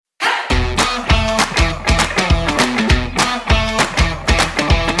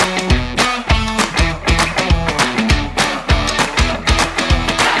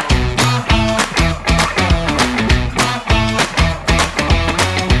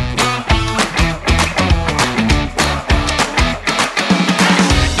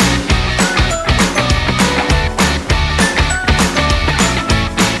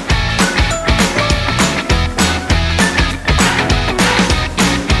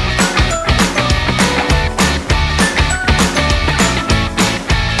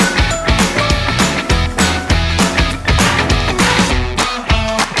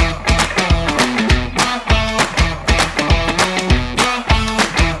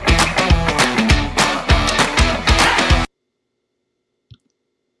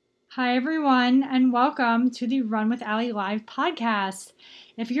Hi, everyone, and welcome to the Run with Alli live podcast.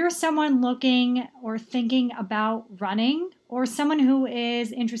 If you're someone looking or thinking about running, or someone who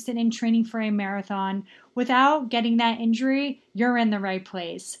is interested in training for a marathon without getting that injury, you're in the right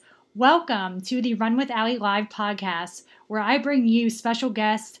place. Welcome to the Run with Alli live podcast, where I bring you special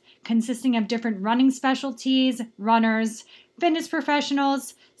guests consisting of different running specialties, runners, fitness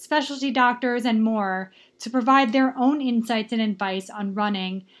professionals, specialty doctors, and more to provide their own insights and advice on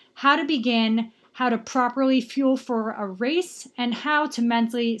running, how to begin, how to properly fuel for a race, and how to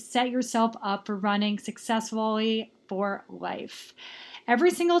mentally set yourself up for running successfully for life.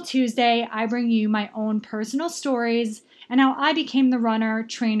 Every single Tuesday, I bring you my own personal stories and how I became the runner,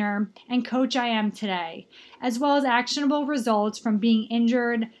 trainer, and coach I am today, as well as actionable results from being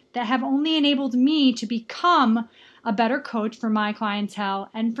injured that have only enabled me to become a better coach for my clientele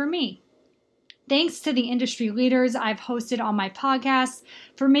and for me. Thanks to the industry leaders I've hosted on my podcast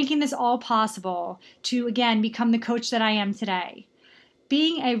for making this all possible to, again, become the coach that I am today.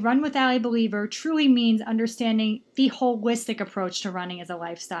 Being a Run with Alli believer truly means understanding the holistic approach to running as a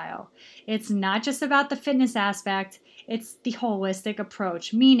lifestyle. It's not just about the fitness aspect, it's the holistic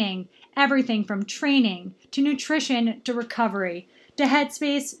approach, meaning everything from training to nutrition to recovery to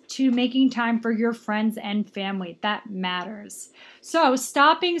headspace to making time for your friends and family. That matters. So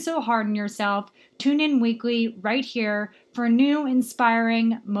stop being so hard on yourself. Tune in weekly right here for new,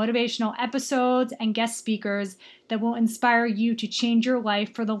 inspiring, motivational episodes and guest speakers that will inspire you to change your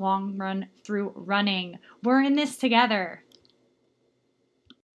life for the long run through running. We're in this together.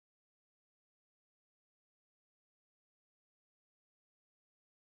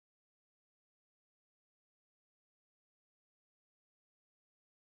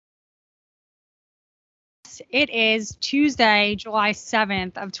 It is Tuesday, July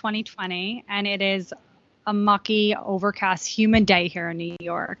 7th of 2020, and it is a mucky, overcast, humid day here in New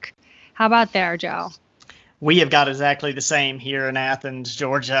York. How about there, Joe? We have got exactly the same here in Athens,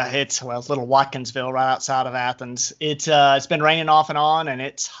 Georgia. It's little Watkinsville right outside of Athens. It's been raining off and on, and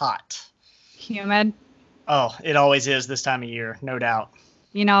it's hot. Humid? Oh, it always is this time of year, no doubt.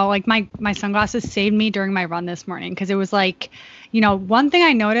 You know, like my sunglasses saved me during my run this morning because it was like, one thing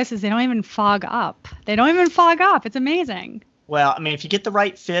I noticed is they don't even fog up. It's amazing. Well, I mean, if you get the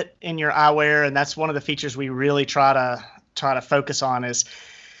right fit in your eyewear, and that's one of the features we really try to focus on is,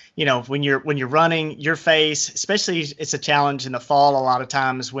 when you're running, your face, especially it's a challenge in the fall a lot of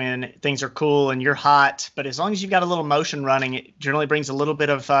times when things are cool and you're hot. But as long as you've got a little motion running, it generally brings a little bit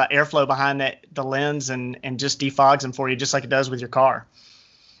of airflow behind the lens and just defogs them for you, just like it does with your car.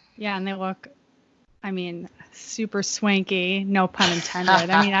 Yeah, and they look, super swanky, no pun intended.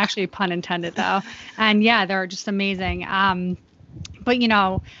 Actually pun intended though. And yeah, they're just amazing. But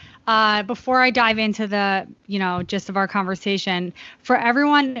before I dive into the, gist of our conversation, for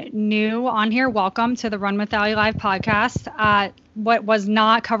everyone new on here, welcome to the Run with Alli live podcast. What was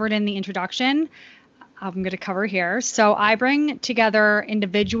not covered in the introduction, I'm going to cover here. So I bring together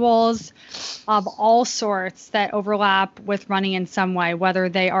individuals of all sorts that overlap with running in some way, whether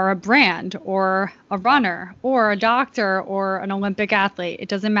they are a brand or a runner or a doctor or an Olympic athlete. It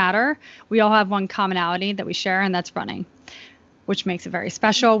doesn't matter. We all have one commonality that we share, and that's running, which makes it very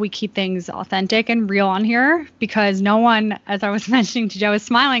special. We keep things authentic and real on here because no one, as I was mentioning to Joe, is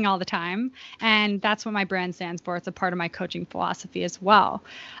smiling all the time. And that's what my brand stands for. It's a part of my coaching philosophy as well.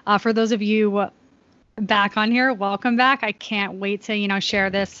 For those of you back on here, welcome back. I can't wait to, share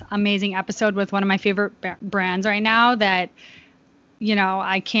this amazing episode with one of my favorite brands right now that,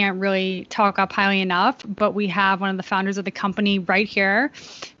 I can't really talk up highly enough, but we have one of the founders of the company right here,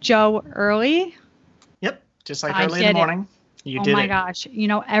 Joe Earley. Yep. Just like early in the morning. You did it. Oh my gosh.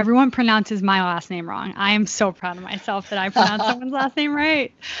 Everyone pronounces my last name wrong. I am so proud of myself that I pronounced someone's last name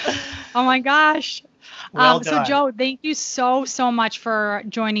right. Oh my gosh. Well done. So Joe, thank you so much for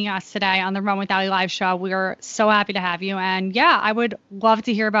joining us today on the Run with Alli live show. We're so happy to have you. And yeah, I would love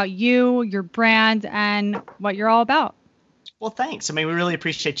to hear about you, your brand, and what you're all about. Well, thanks. We really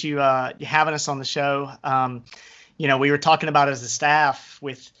appreciate you having us on the show. We were talking about as a staff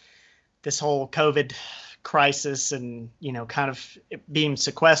with this whole COVID crisis and, kind of being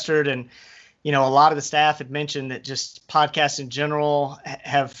sequestered. And, a lot of the staff had mentioned that just podcasts in general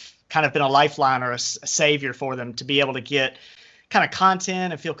have kind of been a lifeline or a savior for them to be able to get kind of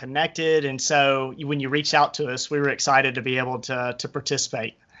content and feel connected. And so when you reached out to us, we were excited to be able to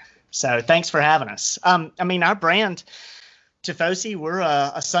participate. So thanks for having us. Our brand, Tifosi, we're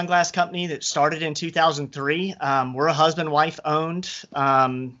a sunglass company that started in 2003. We're a husband-wife owned.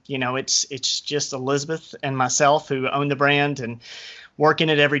 It's just Elizabeth and myself who own the brand, and working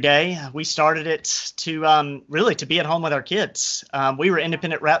it every day. We started it to really to be at home with our kids. We were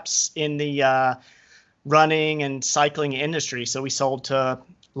independent reps in the running and cycling industry, so we sold to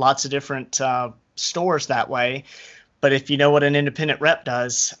lots of different stores that way. But if you know what an independent rep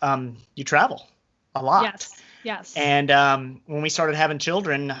does, you travel a lot. Yes. And when we started having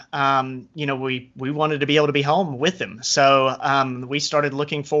children, we wanted to be able to be home with them. So we started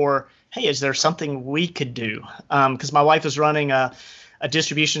looking for, hey, is there something we could do? Because my wife was running a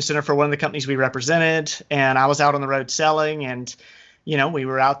distribution center for one of the companies we represented, and I was out on the road selling, and we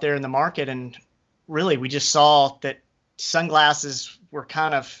were out there in the market, and really we just saw that sunglasses were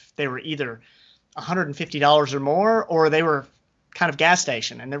they were either $150 or more, or they were kind of gas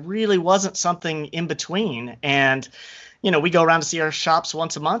station, and there really wasn't something in between. And we go around to see our shops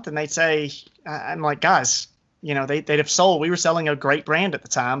once a month, and they'd say, I'm like, guys, they'd have sold, we were selling a great brand at the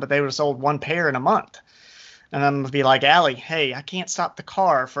time, but they would have sold one pair in a month. And I'm gonna be like, Allie, hey, I can't stop the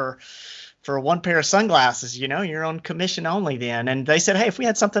car for one pair of sunglasses. You're on commission only then. And they said, hey, if we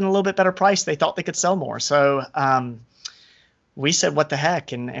had something a little bit better price, they thought they could sell more. So we said, what the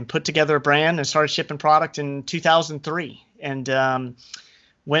heck, and put together a brand and started shipping product in 2003, and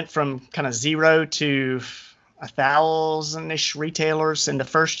went from kind of 0 to 1,000-ish retailers in the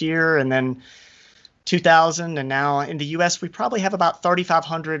first year, and then 2,000, and now in the U.S. we probably have about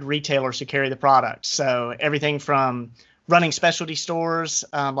 3,500 retailers who carry the product. So everything from running specialty stores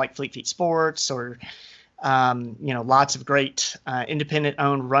like Fleet Feet Sports, or lots of great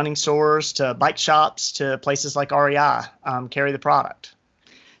independent-owned running stores, to bike shops, to places like REI carry the product.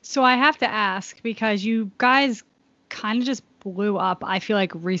 So I have to ask, because you guys kind of just blew up, I feel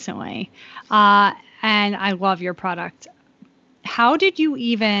like, recently, and I love your product. How did you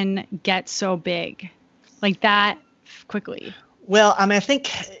even get so big like that quickly? Well, I mean, I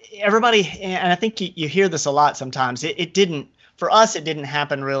think everybody, and I think you hear this a lot sometimes, it didn't, for us, it didn't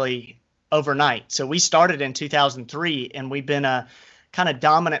happen really overnight. So we started in 2003, and we've been a kind of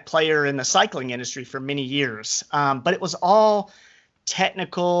dominant player in the cycling industry for many years. But it was all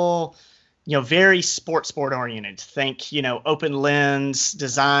technical, very sport oriented. Think, open lens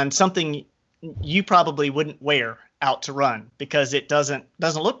design, something you probably wouldn't wear out to run because it doesn't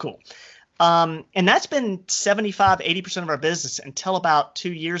look cool. And that's been 75-80% of our business until about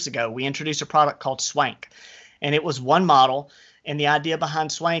 2 years ago. We introduced a product called Swank, and it was one model. And the idea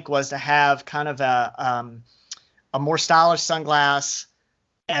behind Swank was to have kind of a more stylish sunglass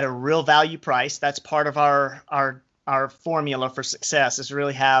at a real value price. That's part of our formula for success, is to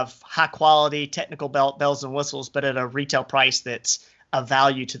really have high quality technical bells and whistles, but at a retail price that's a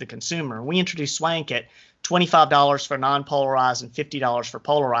value to the consumer. We introduced Swank at $25 for non-polarized and $50 for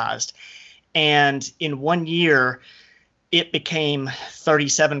polarized. And in 1 year, it became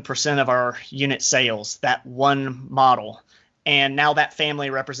 37% of our unit sales, that one model. And now that family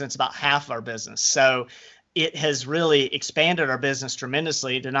represents about half of our business. So it has really expanded our business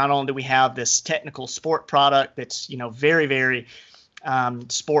tremendously. To not only do we have this technical sport product that's, very, very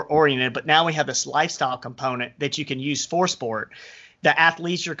sport oriented, but now we have this lifestyle component that you can use for sport. The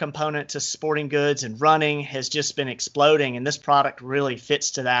athleisure component to sporting goods and running has just been exploding, and this product really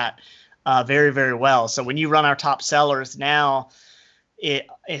fits to that very, very well. So when you run our top sellers now,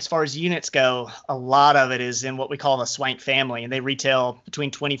 as far as units go, a lot of it is in what we call the Swank family, and they retail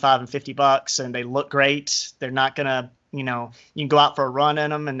between $25 and $50, and they look great. They're not gonna, you can go out for a run in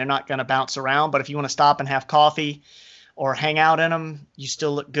them, and they're not gonna bounce around. But if you want to stop and have coffee or hang out in them, you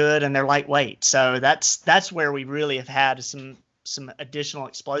still look good, and they're lightweight. So that's where we really have had some additional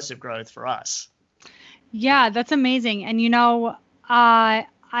explosive growth for us. Yeah, that's amazing. And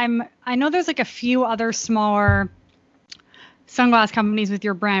I know there's like a few other smaller sunglass companies with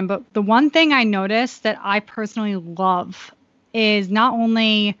your brand, but the one thing I noticed that I personally love is not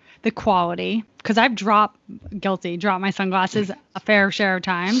only the quality, because I've dropped my sunglasses a fair share of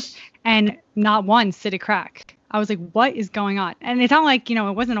times, and not once did it crack. I was like, what is going on? And it's not like, it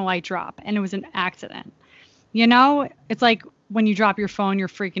wasn't a light drop and it was an accident. It's like when you drop your phone, you're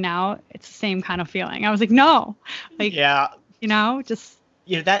freaking out. It's the same kind of feeling. I was like, no, yeah, just.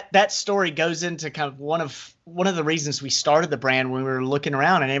 That story goes into kind of one of the reasons we started the brand, when we were looking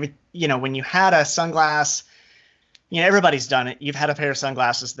around, and when you had a sunglass, everybody's done it. You've had a pair of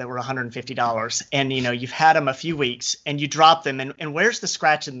sunglasses that were $150, and you've had them a few weeks, and you drop them, and where's the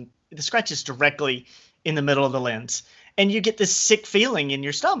scratch? And the scratch is directly in the middle of the lens, and you get this sick feeling in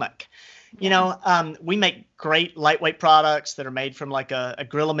your stomach. We make great lightweight products that are made from like a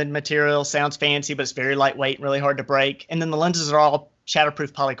acrylamide material. Sounds fancy, but it's very lightweight and really hard to break. And then the lenses are all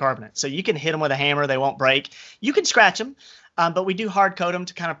shatterproof polycarbonate. So you can hit them with a hammer, they won't break. You can scratch them, but we do hard coat them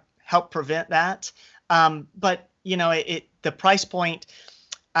to kind of help prevent that. But the price point.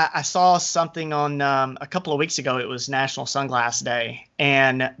 I saw something on a couple of weeks ago. It was National Sunglass Day,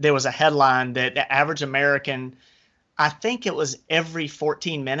 and there was a headline that the average American, I think it was every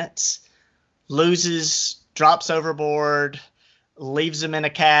 14 minutes, drops overboard, leaves them in a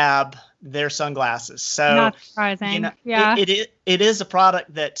cab, their sunglasses. So Not surprising. Yeah. It is a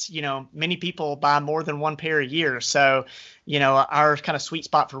product that, many people buy more than one pair a year. So, our kind of sweet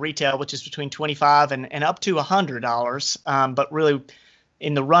spot for retail, which is between $25 and up to $100. But really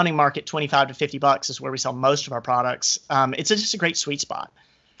in the running market, $25 to $50 is where we sell most of our products. It's just a great sweet spot.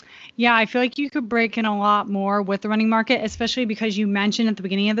 Yeah, I feel like you could break in a lot more with the running market, especially because you mentioned at the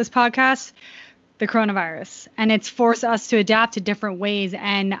beginning of this podcast the coronavirus, and it's forced us to adapt to different ways.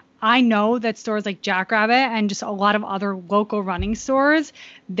 And I know that stores like Jackrabbit and just a lot of other local running stores,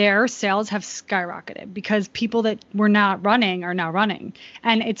 their sales have skyrocketed because people that were not running are now running.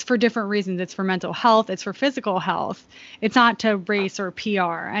 And it's for different reasons. It's for mental health. It's for physical health. It's not to race or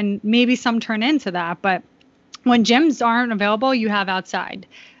PR. And maybe some turn into that. But when gyms aren't available, you have outside.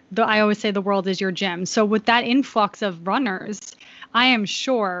 I always say the world is your gym. So with that influx of runners, I am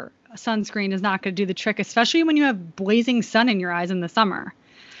sure sunscreen is not going to do the trick, especially when you have blazing sun in your eyes in the summer.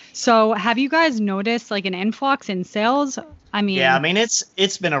 So have you guys noticed like an influx in sales?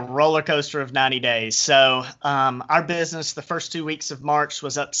 It's been a roller coaster of 90 days. So our business, the first 2 weeks of March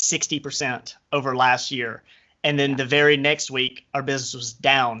was up 60% over last year. And then the very next week, our business was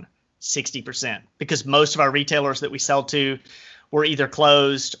down 60% because most of our retailers that we sell to were either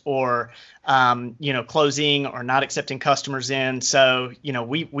closed or closing or not accepting customers in. So,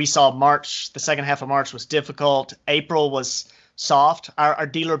 we saw March, the second half of March was difficult. April was soft. Our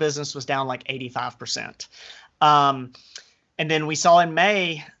dealer business was down like 85%. And then we saw in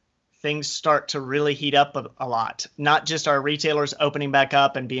May, things start to really heat up a lot. Not just our retailers opening back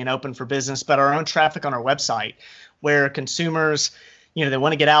up and being open for business, but our own traffic on our website where consumers, they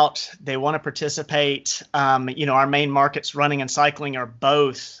want to get out, they want to participate. Our main markets, running and cycling, are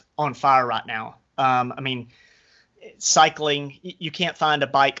both on fire right now. Cycling, you can't find a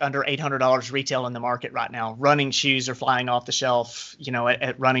bike under $800 retail in the market right now. Running shoes are flying off the shelf,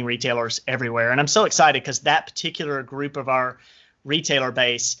 at running retailers everywhere. And I'm so excited because that particular group of our retailer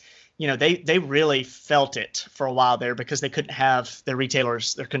base, they really felt it for a while there because they couldn't have their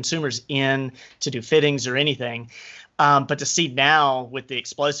consumers in to do fittings or anything. But to see now with the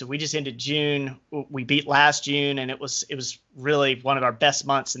explosive, we just ended June. We beat last June, and it was really one of our best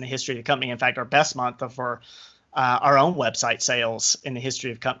months in the history of the company. In fact, our best month of our own website sales in the history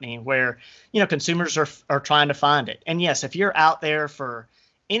of the company, where consumers are trying to find it. And yes, if you're out there for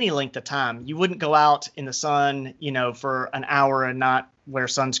any length of time, you wouldn't go out in the sun, for an hour and not wear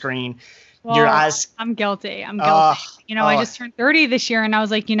sunscreen. Well, your eyes. I'm guilty. I just turned 30 this year, and I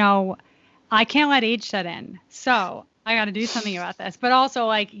was like, I can't let age set in. So I got to do something about this. But also,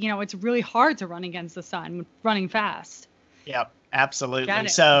 it's really hard to run against the sun, running fast. Yep, absolutely.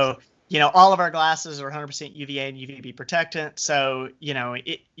 So, all of our glasses are 100% UVA and UVB protectant. So,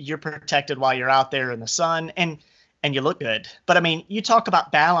 you're protected while you're out there in the sun, and you look good. But you talk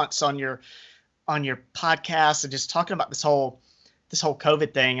about balance on your podcast and just talking about this whole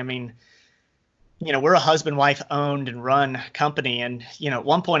COVID thing. We're a husband-wife owned and run company. And, at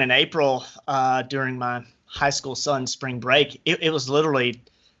one point in April, during my high school son's spring break, it was literally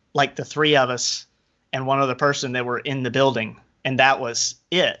like the three of us and one other person that were in the building. And that was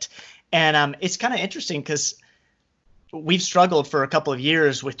it. And it's kind of interesting because we've struggled for a couple of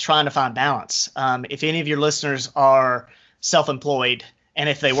years with trying to find balance. If any of your listeners are self-employed and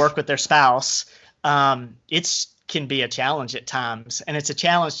if they work with their spouse, it's can be a challenge at times, and it's a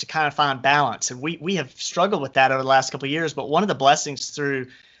challenge to kind of find balance. And we have struggled with that over the last couple of years. But one of the blessings through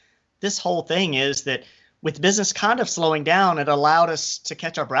this whole thing is that with business kind of slowing down, it allowed us to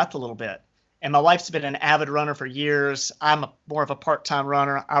catch our breath a little bit. And my wife's been an avid runner for years. I'm more of a part-time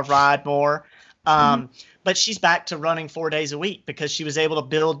runner. I ride more. But she's back to running 4 days a week because she was able to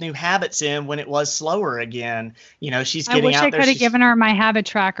build new habits in when it was slower again. She's getting out there. I wish I could have given her my habit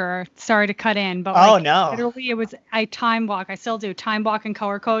tracker. Sorry to cut in, but literally I time block. I still do time block and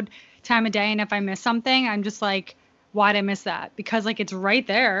color code time of day. And if I miss something, I'm just like, why'd I miss that? Because it's right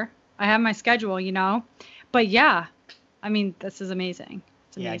there. I have my schedule, But yeah, this is amazing.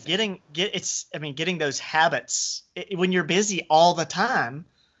 It's amazing. Getting those habits when you're busy all the time,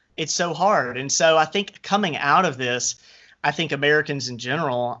 it's so hard. And so I think coming out of this, I think Americans in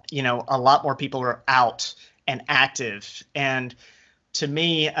general, a lot more people are out and active. And to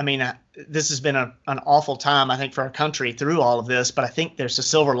me, this has been an awful time, I think, for our country through all of this. But I think there's a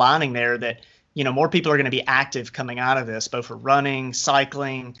silver lining there that more people are going to be active coming out of this, both for running,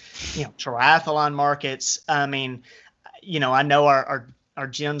 cycling, triathlon markets. I mean, I know our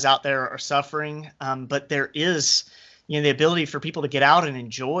gyms out there are suffering, but there is, the ability for people to get out and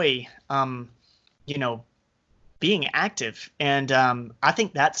enjoy, being active. And I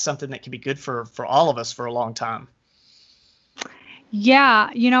think that's something that can be good for all of us for a long time. Yeah,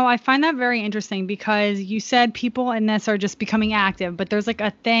 I find that very interesting because you said people in this are just becoming active, but there's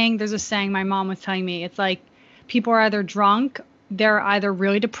there's a saying my mom was telling me. It's like people are either drunk, they're either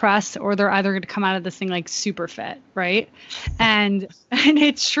really depressed, or they're either going to come out of this thing like super fit, right? And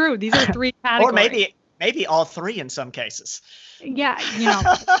it's true. These are three categories. Or maybe all three in some cases. Yeah,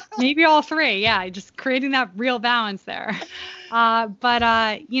 maybe all three. Yeah, just creating that real balance there. But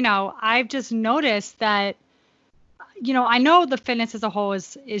I've just noticed that I know the fitness as a whole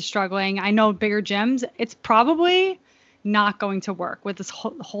is struggling. I know bigger gyms, it's probably not going to work with this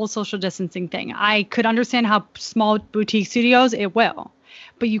whole social distancing thing. I could understand how small boutique studios, it will,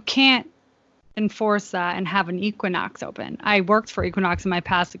 but you can't enforce that and have an Equinox open. I worked for Equinox in my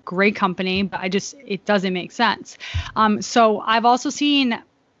past, great company, but it doesn't make sense. So I've also seen,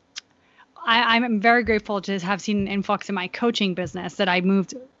 I'm very grateful to have seen an influx in my coaching business that I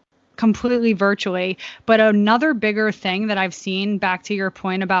moved completely virtually. But another bigger thing that I've seen, back to your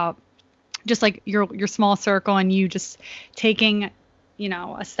point about just like your small circle and you just taking,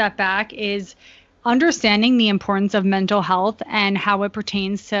 a step back, is understanding the importance of mental health and how it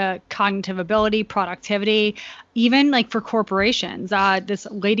pertains to cognitive ability, productivity, even like for corporations. This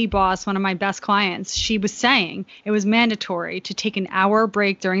lady boss, one of my best clients, she was saying it was mandatory to take an hour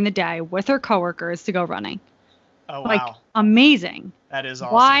break during the day with her coworkers to go running. Oh, wow. Amazing. That is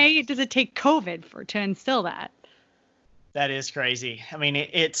awesome. Why does it take COVID to instill that? That is crazy. I mean,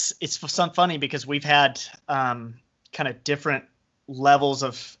 it's some funny because we've had kind of different levels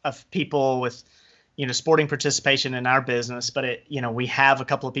of people with, sporting participation in our business, but we have a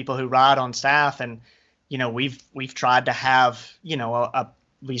couple of people who ride on staff, and, we've tried to have,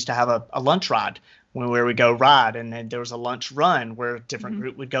 we used to have a lunch ride where we go ride, and then there was a lunch run where a different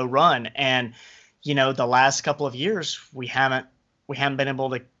group would go run. And, the last couple of years, we haven't been able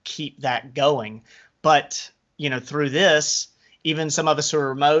to keep that going. But, through this, even some of us who are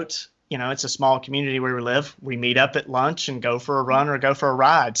remote, it's a small community where we live. We meet up at lunch and go for a run or go for a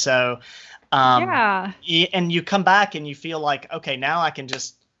ride. So, and you come back and you feel like, okay, now I can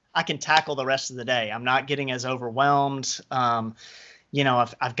tackle the rest of the day. I'm not getting as overwhelmed. I've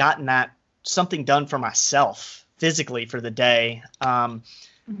gotten that something done for myself physically for the day. I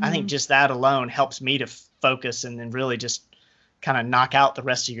think just that alone helps me to focus and then really just kind of knock out the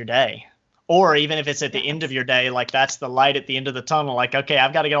rest of your day. Or even if it's at the end of your day, like that's the light at the end of the tunnel. Like, okay,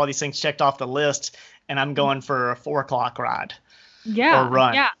 I've got to get all these things checked off the list, and I'm going for a 4:00 ride. Yeah. Or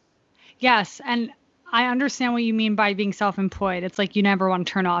run. Yeah. Yes. And I understand what you mean by being self-employed. It's like you never want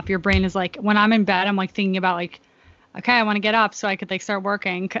to turn off. Your brain is like, when I'm in bed, I'm like thinking about like, okay, I want to get up so I could like start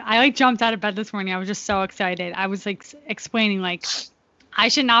working. I jumped out of bed this morning. I was just so excited. I was like explaining like I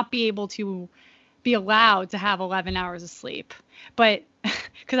should not be able to be allowed to have 11 hours of sleep, but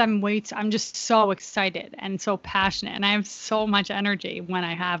because I'm just so excited and so passionate, and I have so much energy when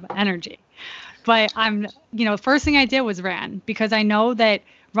I have energy. But first thing I did was ran, because I know that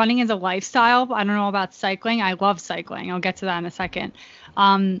running is a lifestyle. I don't know about cycling. I love cycling. I'll get to that in a second.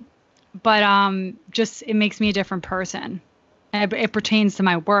 But just it makes me a different person. It pertains to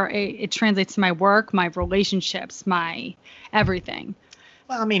my work. It translates to my work, my relationships, my everything.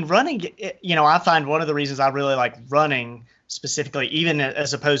 Well, I mean, running, I find one of the reasons I really like running specifically, even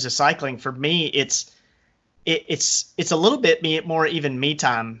as opposed to cycling, for me, it's a little bit more even me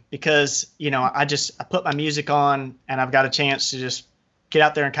time, because, I put my music on and I've got a chance to just get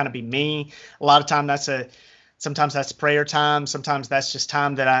out there and kind of be me. A lot of time sometimes that's prayer time. Sometimes that's just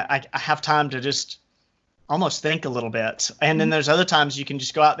time that I have time to just almost think a little bit. And then there's other times you can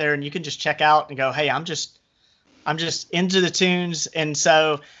just go out there and you can just check out and go, hey, I'm just into the tunes. And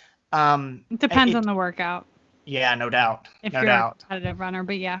so it depends on the workout. Yeah, no doubt. If you're a competitive runner,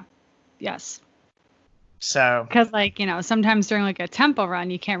 but yeah. Yes. So because sometimes during like a tempo run,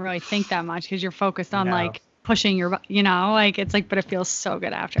 you can't really think that much because you're focused on like pushing your, it's like, but it feels so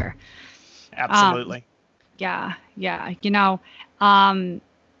good after. Absolutely. Yeah.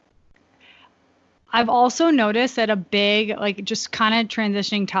 I've also noticed that a big, like just kind of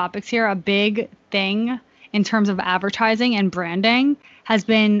transitioning topics here, a big thing in terms of advertising and branding has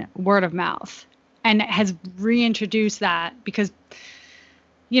been word of mouth, and it has reintroduced that because,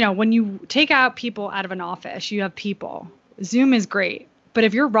 when you take out people out of an office, you have people. Zoom is great, but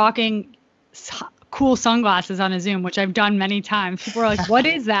if you're rocking cool sunglasses on a Zoom, which I've done many times. People are like, what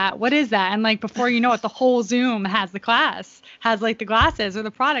is that? What is that? And like, before you know it, the whole Zoom has the class, has like the glasses or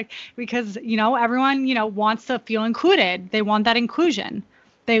the product, because, everyone, wants to feel included. They want that inclusion.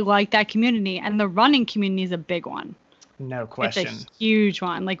 They like that community, and the running community is a big one. No question. It's a huge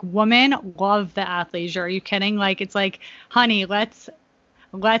one. Like, women love the athleisure. Are you kidding? Like, it's like, honey, let's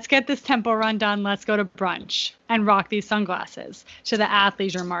get this tempo run done. Let's go to brunch and rock these sunglasses to the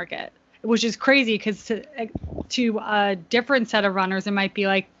athleisure market, which is crazy because to a different set of runners, it might be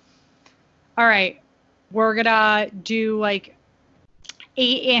like, all right, we're going to do like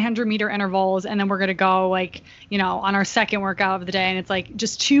 800-meter intervals, and then we're going to go like, on our second workout of the day. And it's like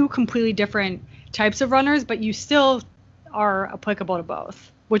just two completely different types of runners, but you still are applicable to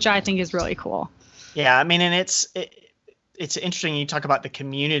both, which I think is really cool. Yeah, I mean, and it's interesting you talk about the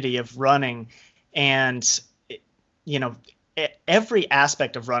community of running, and every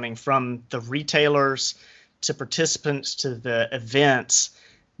aspect of running, from the retailers to participants to the events,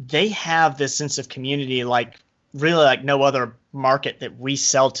 they have this sense of community like really like no other market that we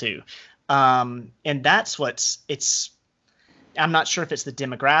sell to. And that's I'm not sure if it's the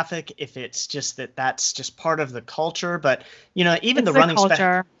demographic, if it's just that's just part of the culture, but even the running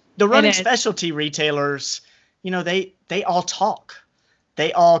culture. The running specialty retailers, they all talk,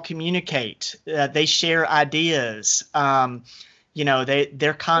 they all communicate, they share ideas.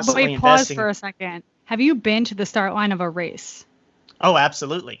 They're constantly investing. Pause for a second. Have you been to the start line of a race? Oh,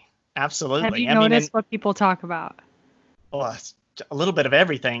 absolutely. Absolutely. Have you noticed what people talk about? Well, a little bit of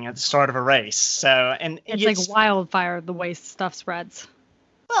everything at the start of a race. So, and it's like wildfire, the way stuff spreads.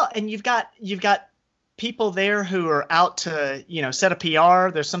 Well, and you've got people there who are out to, set a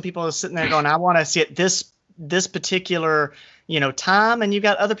PR. There's some people sitting there going, I want to see it this particular, time. And you've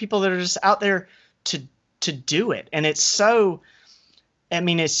got other people that are just out there to do it. And it's so,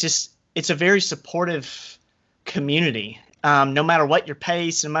 it's a very supportive community. No matter what your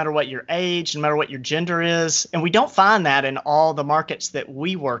pace, no matter what your age, no matter what your gender is. And we don't find that in all the markets that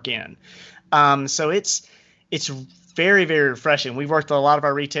we work in. So it's very, very refreshing. We've worked with a lot of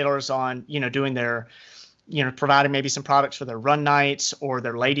our retailers on, doing their, providing maybe some products for their run nights or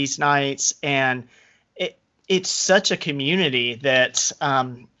their ladies' nights. And it's such a community that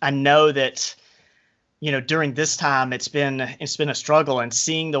I know that, during this time, it's been a struggle, and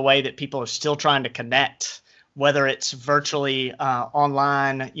seeing the way that people are still trying to connect, whether it's virtually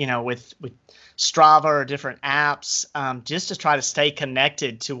online, with Strava or different apps, just to try to stay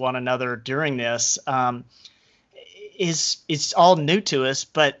connected to one another during this, it's all new to us.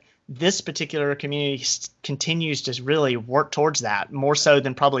 But this particular community continues to really work towards that, more so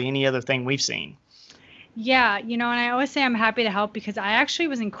than probably any other thing we've seen. Yeah, and I always say I'm happy to help, because I actually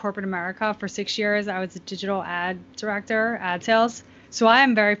was in corporate America for 6 years. I was a digital ad director, ad sales. So I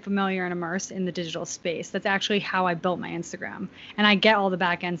am very familiar and immersed in the digital space. That's actually how I built my Instagram. And I get all the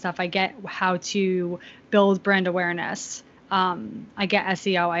back end stuff. I get how to build brand awareness. I get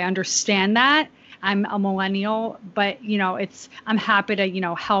SEO. I understand that. I'm a millennial, but I'm happy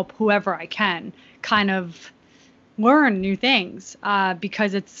to, help whoever I can kind of learn new things,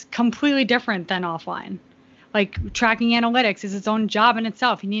 because it's completely different than offline. Like, tracking analytics is its own job in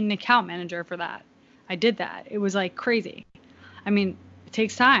itself. You need an account manager for that. I did that. It was like crazy. It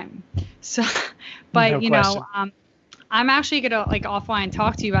takes time. So, but no I'm actually gonna like offline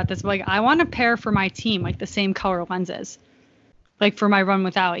talk to you about this. But like, I want to pair for my team like the same color lenses, like for my Run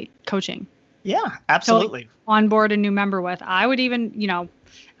with Alli coaching. Yeah, absolutely. So, like, onboard a new member with. I would even,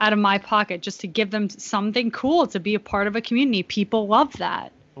 out of my pocket, just to give them something cool to be a part of a community. People love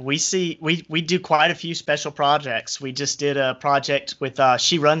that. We do quite a few special projects. We just did a project with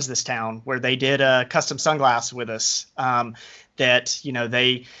She Runs This Town, where they did a custom sunglass with us that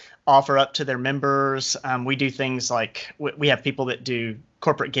they offer up to their members. We do things like we have people that do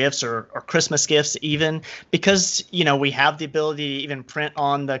corporate gifts or Christmas gifts, even because we have the ability to even print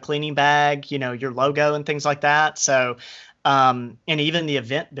on the cleaning bag your logo and things like that. So and even the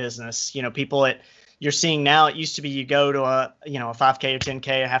event business, people you're seeing now, it used to be you go to a 5K or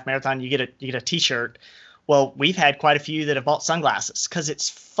 10K, a half marathon, you get a t-shirt. Well, we've had quite a few that have bought sunglasses because it's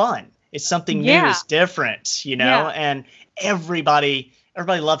fun. It's something new, it's different, and everybody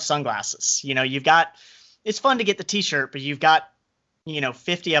loves sunglasses. It's fun to get the t-shirt, but you've got,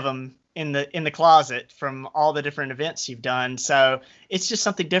 50 of them in the closet from all the different events you've done. So it's just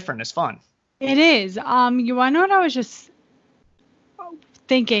something different. It's fun. It is. You want to know what I was just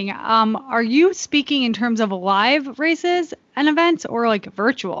thinking? Are you speaking in terms of live races and events or like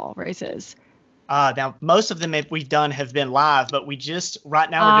virtual races? Now most of them we've done have been live, but we just right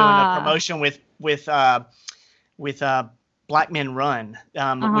now we're doing a promotion with Black Men Run.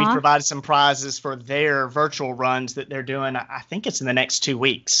 We've provided some prizes for their virtual runs that they're doing. I think it's in the next 2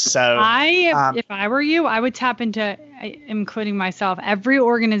 weeks. So if I were you, I would tap into, including myself, every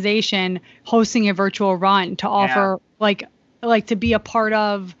organization hosting a virtual run to offer like to be a part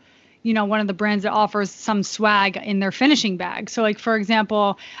of, one of the brands that offers some swag in their finishing bag. So like, for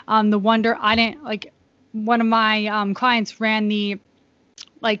example, one of my clients ran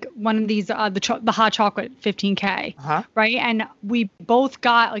one of these, the hot chocolate 15K, right? And we both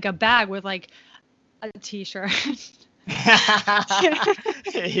got like a bag with like a t-shirt. Yep.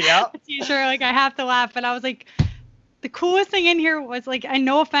 A t-shirt. Like, I have to laugh, but I was like, the coolest thing in here was like, and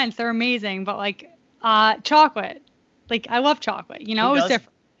no offense, they're amazing, but like, chocolate. Like, I love chocolate, it was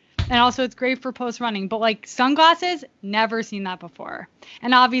different. And also it's great for post running, but like sunglasses, never seen that before.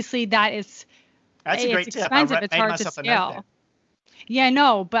 And obviously that's a great tip. Expensive. It's hard to scale. Yeah,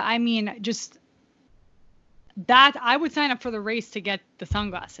 no, but I mean, just that I would sign up for the race to get the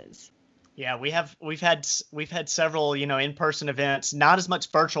sunglasses. Yeah, we've had several, in-person events, not as much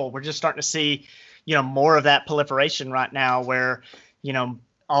virtual. We're just starting to see, more of that proliferation right now where,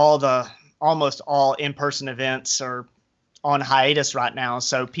 almost all in-person events are on hiatus right now.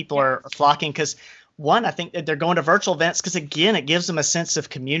 So people are flocking because one, I think that they're going to virtual events because, again, it gives them a sense of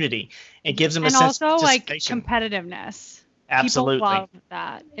community. It gives them a sense of participation. And also like competitiveness. Absolutely. People love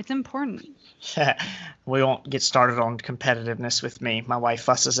that. It's important. We won't get started on competitiveness with me. My wife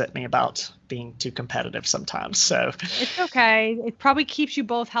fusses at me about being too competitive sometimes. So it's okay. It probably keeps you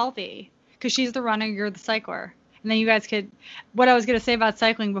both healthy because she's the runner, you're the cycler. And then you guys what I was going to say about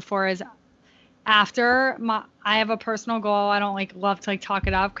cycling before is I have a personal goal. I don't love to talk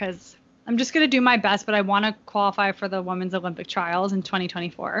it up because I'm just going to do my best, but I want to qualify for the Women's Olympic Trials in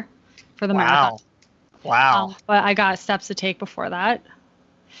 2024 for the marathon. Wow. But I got steps to take before that.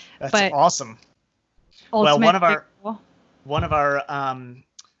 That's awesome. Well, one of our I'm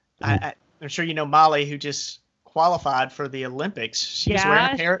sure you know Molly, who just qualified for the Olympics. She was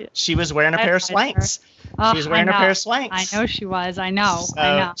wearing a pair of Swanks. She was wearing a pair of Swanks. I know she was. I know.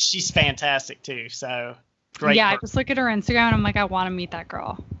 She's fantastic too. So great. Yeah, I just look at her Instagram and I'm like, I want to meet that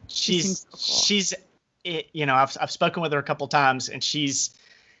girl. She's I've spoken with her a couple times and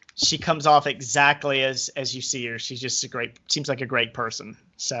she comes off exactly as you see her. She's just seems like a great person.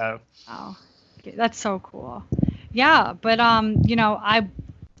 So. Oh, that's so cool. Yeah, but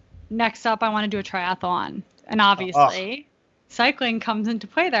next up I want to do a triathlon, and obviously cycling comes into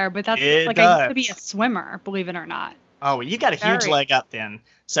play there. But that's I used to be a swimmer, believe it or not. Oh, well, you got a huge leg up then.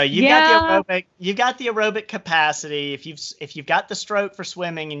 So you got the aerobic capacity. If you've got the stroke for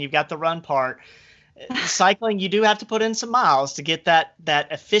swimming and you've got the run part. Cycling, you do have to put in some miles to get that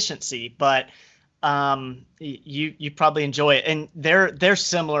efficiency, but you probably enjoy it. And they're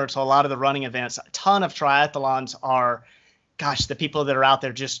similar to a lot of the running events. A ton of triathlons are, the people that are out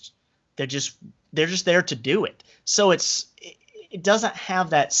there they're just there to do it. So it doesn't have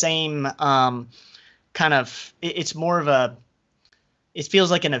that same kind of. It's more of it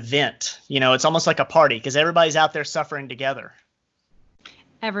feels like an event. It's almost like a party because everybody's out there suffering together.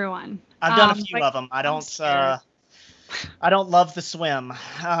 Everyone. I've done a few of them. I don't love the swim.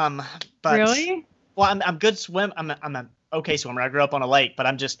 But really? Well, I'm good swim. I'm an okay swimmer. I grew up on a lake, but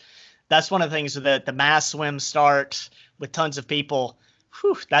that's one of the things that the mass swim start with tons of people.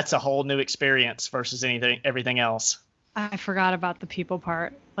 Whew, that's a whole new experience versus everything else. I forgot about the people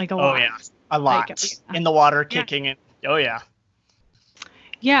part. A lot. Oh yeah, a lot in the water, kicking it. Oh yeah.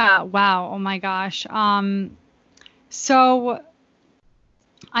 Yeah. Wow. Oh my gosh. So.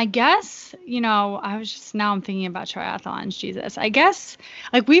 I guess, I'm thinking about triathlons, Jesus. I guess,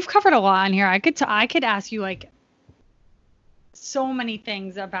 we've covered a lot on here. I could ask you, so many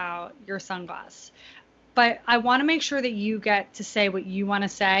things about your sunglass. But I want to make sure that you get to say what you want to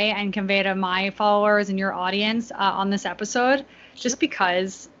say and convey to my followers and your audience on this episode, just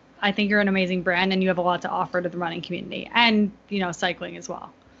because I think you're an amazing brand and you have a lot to offer to the running community and, cycling as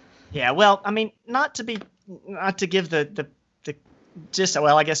well. Yeah, well, I mean, not to give to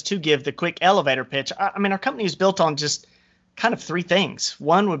give the quick elevator pitch. I mean, our company is built on just kind of three things.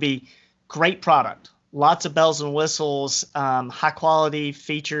 One would be great product, lots of bells and whistles, high quality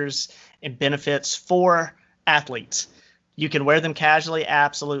features and benefits for athletes. You can wear them casually,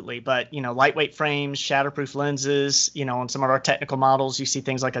 absolutely, but lightweight frames, shatterproof lenses. On some of our technical models, you see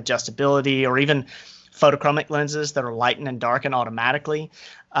things like adjustability or even photochromic lenses that are lighten and darken automatically.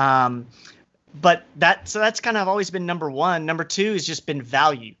 But that's kind of always been number one. Number two has just been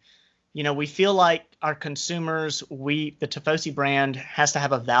value. We feel like our consumers, the Tifosi brand has to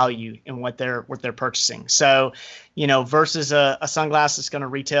have a value in what they're purchasing. So, versus a sunglass that's going to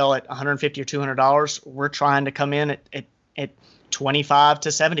retail at $150 or $200, we're trying to come in at $25 to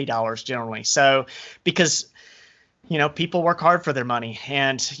 $70 generally. So because people work hard for their money,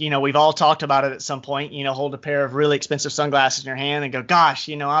 and we've all talked about it at some point. Hold a pair of really expensive sunglasses in your hand and go, gosh,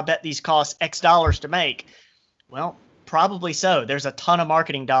 I bet these cost X dollars to make. Well, probably so. There's a ton of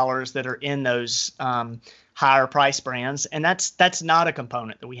marketing dollars that are in those higher price brands, and that's not a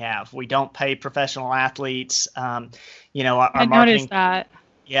component that we have. We don't pay professional athletes. Our I marketing. noticed that.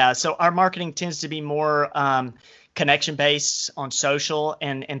 Yeah, so our marketing tends to be more connection based on social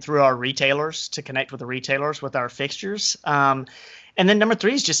and through our retailers, to connect with the retailers with our fixtures. And then number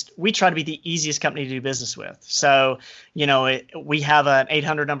 3 is just, we try to be the easiest company to do business with. So, we have an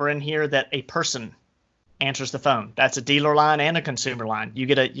 800 number in here that a person answers the phone. That's a dealer line and a consumer line. You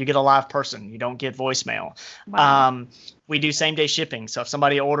get a live person. You don't get voicemail. Wow. We do same day shipping. So if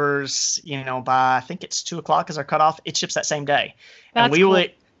somebody orders, by, I think it's 2:00 is our cutoff, it ships that same day. That's and we cool.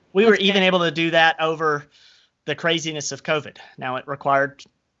 we were even able to do that over the craziness of COVID. Now, it required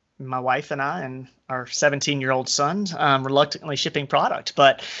my wife and I and our 17-year-old son reluctantly shipping product,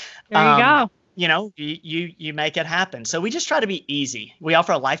 but there you go. You make it happen. So we just try to be easy. We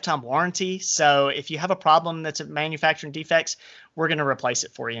offer a lifetime warranty. So if you have a problem that's a manufacturing defects, we're going to replace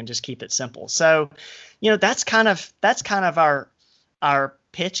it for you and just keep it simple. So, that's kind of our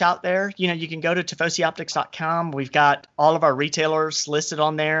pitch out there. You can go to tifosioptics.com. We've got all of our retailers listed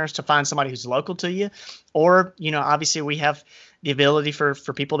on there to find somebody who's local to you. Or, obviously we have the ability for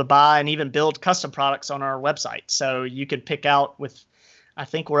people to buy and even build custom products on our website. So you could pick out I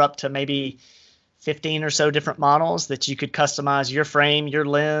think we're up to maybe 15 or so different models that you could customize your frame, your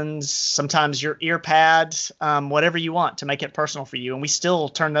lens, sometimes your ear pads, whatever you want to make it personal for you. And we still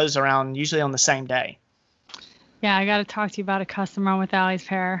turn those around usually on the same day. Yeah, I got to talk to you about a custom RUNWITHALLI's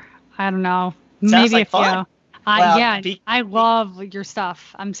pair. I don't know. Sounds Maybe like a few. fun. Well, I love your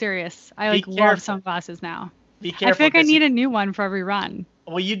stuff. I'm serious. I love sunglasses now. Be careful. I feel like I need a new one for every run.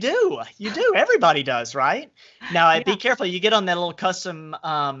 Well, you do. Everybody does, right? Now, Be careful. You get on that little custom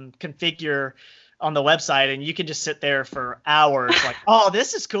configure on the website, and you can just sit there for hours like, oh,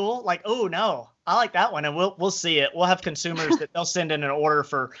 this is cool. Like, oh, no, I like that one. And we'll see it. We'll have consumers that they'll send in an order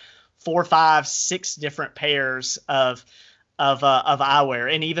for 4, 5, 6 different pairs of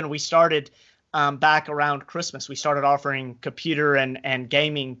eyewear. And even we started back around Christmas, we started offering computer and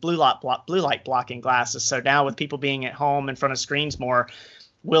gaming blue light blocking glasses. So now with people being at home in front of screens more,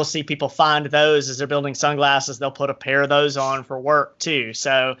 we'll see people find those as they're building sunglasses. They'll put a pair of those on for work too.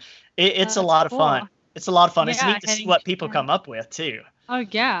 So it's a lot of fun. It's a lot of fun. Yeah, it's neat to see what people come up with too. Oh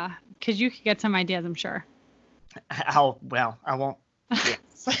yeah, because you could get some ideas, I'm sure. I won't.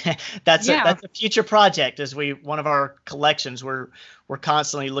 That's a future project. One of our collections, we're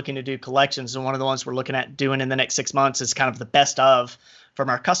constantly looking to do collections, and one of the ones we're looking at doing in the next 6 months is kind of the best of from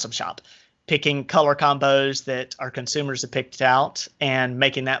our custom shop, picking color combos that our consumers have picked out and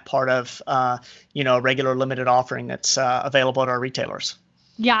making that part of a regular limited offering that's available at our retailers.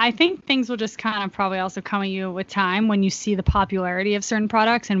 Yeah, I think things will just kind of probably also come at you with time when you see the popularity of certain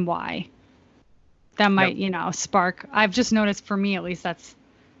products and why. That might, spark. I've just noticed, for me at least, that's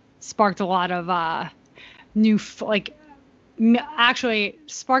sparked a lot of actually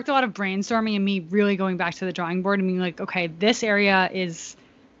sparked a lot of brainstorming and me really going back to the drawing board and being like, okay, this area is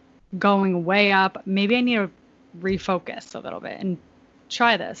going way up. Maybe I need to refocus a little bit and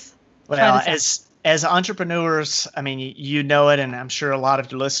try this. Well, as entrepreneurs, I mean, you know it, and I'm sure a lot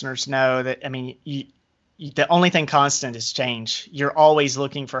of your listeners know that. I mean, the only thing constant is change. You're always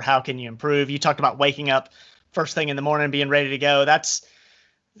looking for how can you improve. You talked about waking up first thing in the morning and being ready to go. That's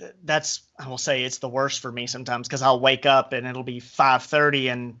I will say it's the worst for me sometimes, because I'll wake up and it'll be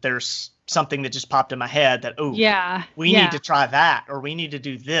 5:30 and there's something that just popped in my head that, we need to try that, or we need to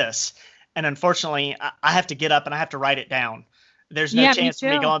do this. And unfortunately, I have to get up and I have to write it down. There's no chance of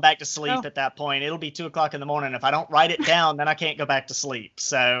me going back to sleep at that point. It'll be 2:00 in the morning. If I don't write it down, then I can't go back to sleep.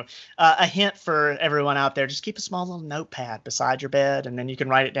 So a hint for everyone out there, just keep a small little notepad beside your bed, and then you can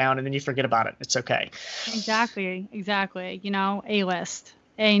write it down, and then you forget about it. It's okay. Exactly. A list.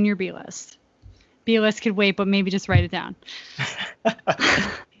 A in your B list. B list could wait, but maybe just write it down.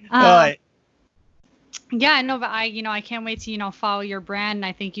 Yeah, I know, but I can't wait to, follow your brand. And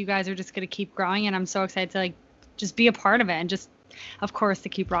I think you guys are just going to keep growing, and I'm so excited to just be a part of it, and just, of course, to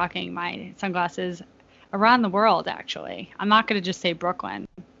keep rocking my sunglasses around the world. Actually, I'm not going to just say Brooklyn.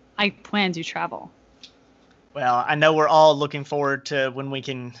 I plan to travel. Well, I know we're all looking forward to when we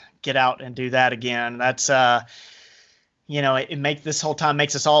can get out and do that again. That's this whole time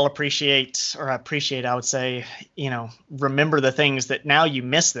makes us all appreciate, I would say, remember the things that now you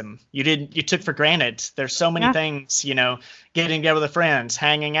miss them. You took for granted. There's so many things, getting together with friends,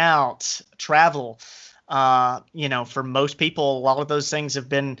 hanging out, travel, For most people, a lot of those things have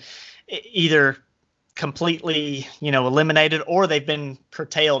been either completely, eliminated, or they've been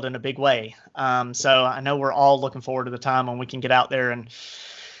curtailed in a big way. So I know we're all looking forward to the time when we can get out there and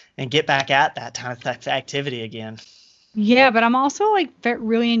get back at that kind of activity again. Yeah, but I'm also like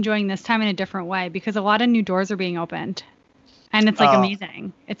really enjoying this time in a different way because a lot of new doors are being opened, and it's like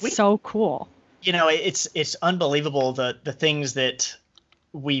amazing. It's so cool. It's unbelievable the things that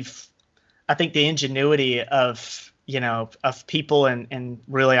I think the ingenuity of people and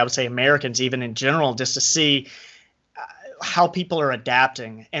really, I would say Americans even in general, just to see how people are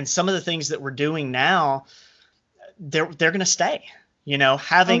adapting, and some of the things that we're doing now, they're going to stay,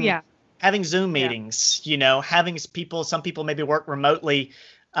 having Zoom meetings, having some people maybe work remotely,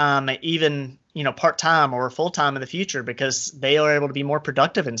 even, part-time or full-time in the future because they are able to be more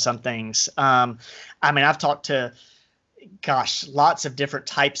productive in some things. I've talked to, lots of different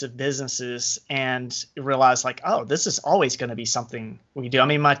types of businesses and realized like, oh, this is always going to be something we do.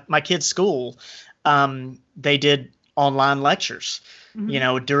 My kid's school, they did online lectures,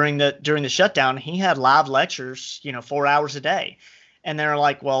 during the shutdown. He had live lectures, 4 hours a day. And they're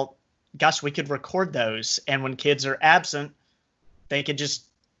like, well, gosh, we could record those. And when kids are absent, they could just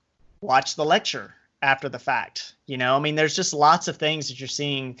watch the lecture after the fact. There's just lots of things that you're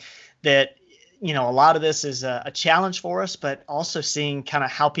seeing that, a lot of this is a challenge for us, but also seeing kind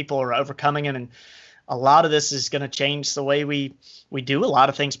of how people are overcoming it. And a lot of this is going to change the way we do a lot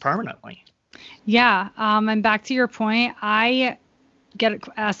of things permanently. Yeah. And back to your point, I get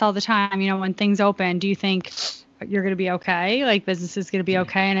asked all the time, when things open, do you think you're going to be okay? Like business is going to be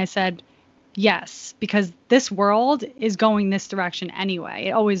okay? And I said, yes, because this world is going this direction anyway.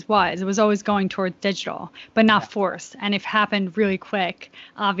 It always was. It was always going towards digital, but not forced. And it happened really quick,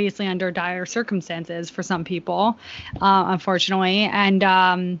 obviously under dire circumstances for some people, unfortunately. And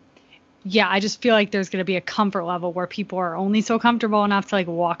I just feel like there's going to be a comfort level where people are only so comfortable enough to like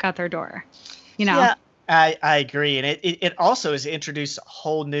walk out their door, Yeah, I agree. And it also has introduced a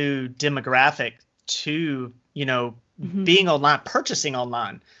whole new demographic to, being online, purchasing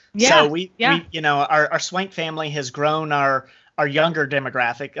online. Yeah. So our Swank family has grown our younger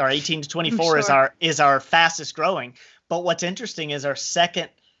demographic. Our 18 to 24 is our fastest growing. But what's interesting is our second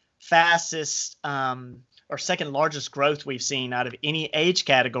fastest or second largest growth we've seen out of any age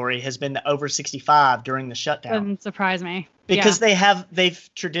category has been the over 65 during the shutdown. Doesn't surprise me. Because they've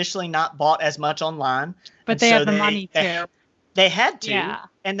traditionally not bought as much online. But they have the money too. They had to,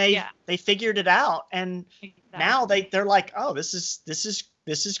 and they figured it out, and now they're like, oh, this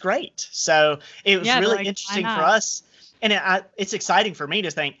is great. So it was really interesting for us, and it's exciting for me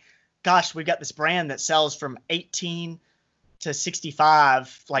to think, gosh, we've got this brand that sells from 18 to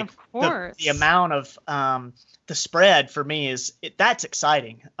 65. Like the amount of the spread for me that's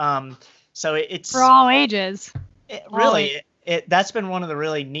exciting. So it's for all ages. That's been one of the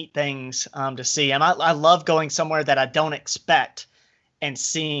really neat things to see. And I love going somewhere that I don't expect and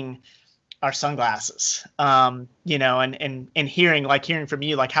seeing our sunglasses, and hearing from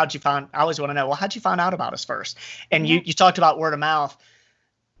you, like, I always want to know, well, how'd you find out about us first? And you talked about word of mouth.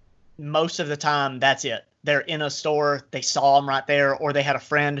 Most of the time, that's it. They're in a store, they saw them right there, or they had a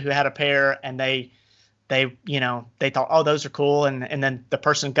friend who had a pair and they thought, oh, those are cool. And then the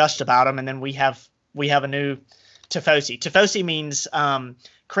person gushed about them. And then we have a new Tifosi. Tifosi means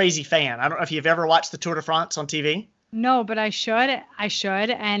crazy fan. I don't know if you've ever watched the Tour de France on TV. No, but I should.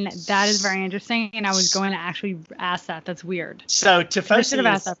 And that is very interesting. And I was going to actually ask that. That's weird. So Tifosi, I should have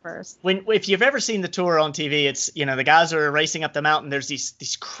asked that first. If you've ever seen the tour on TV, it's, the guys are racing up the mountain. There's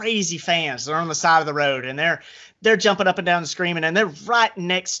these crazy fans. They're on the side of the road and they're jumping up and down and screaming, and they're right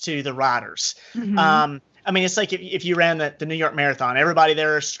next to the riders. Mm-hmm. It's like if you ran the New York Marathon, everybody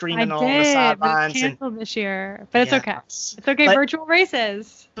there screaming along the sidelines. It's canceled this year, but it's okay. It's okay. Virtual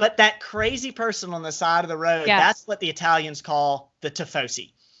races. But that crazy person on the side of the road, that's what the Italians call the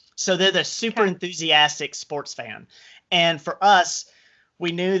Tifosi. So they're the super enthusiastic sports fan. And for us,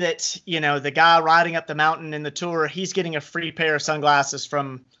 we knew that, the guy riding up the mountain in the tour, he's getting a free pair of sunglasses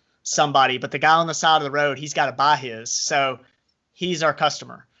from somebody. But the guy on the side of the road, he's got to buy his. So he's our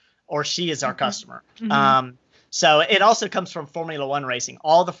customer. Or she is our customer. Mm-hmm. So it also comes from Formula One racing.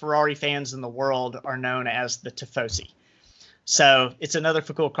 All the Ferrari fans in the world are known as the Tifosi. So it's another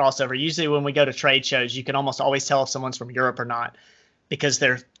cool crossover. Usually when we go to trade shows, you can almost always tell if someone's from Europe or not, because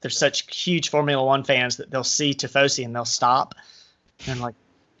they're such huge Formula One fans that they'll see Tifosi and they'll stop. And like,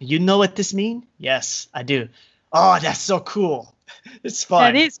 you know what this means? Yes, I do. Oh, that's so cool. It's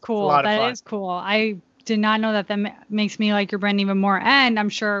fun. That is cool. That is cool. I did not know that makes me like your brand even more, and I'm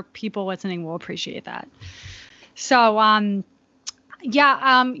sure people listening will appreciate that. So we're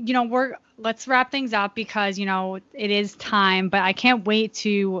let's wrap things up because, it is time, but I can't wait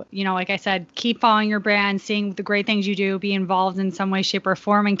to, like I said, keep following your brand, seeing the great things you do, be involved in some way, shape, or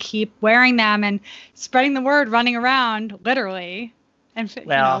form, and keep wearing them and spreading the word, running around, literally, and,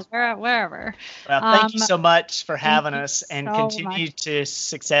 wherever. Well, thank you so much for having us, and so continue much. to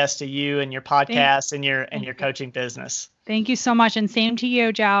success to you and your podcast and your coaching business. Thank you so much. And same to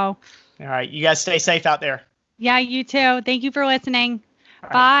you, Joe. All right. You guys stay safe out there. Yeah, you too. Thank you for listening. All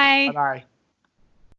right. Bye. Bye-bye.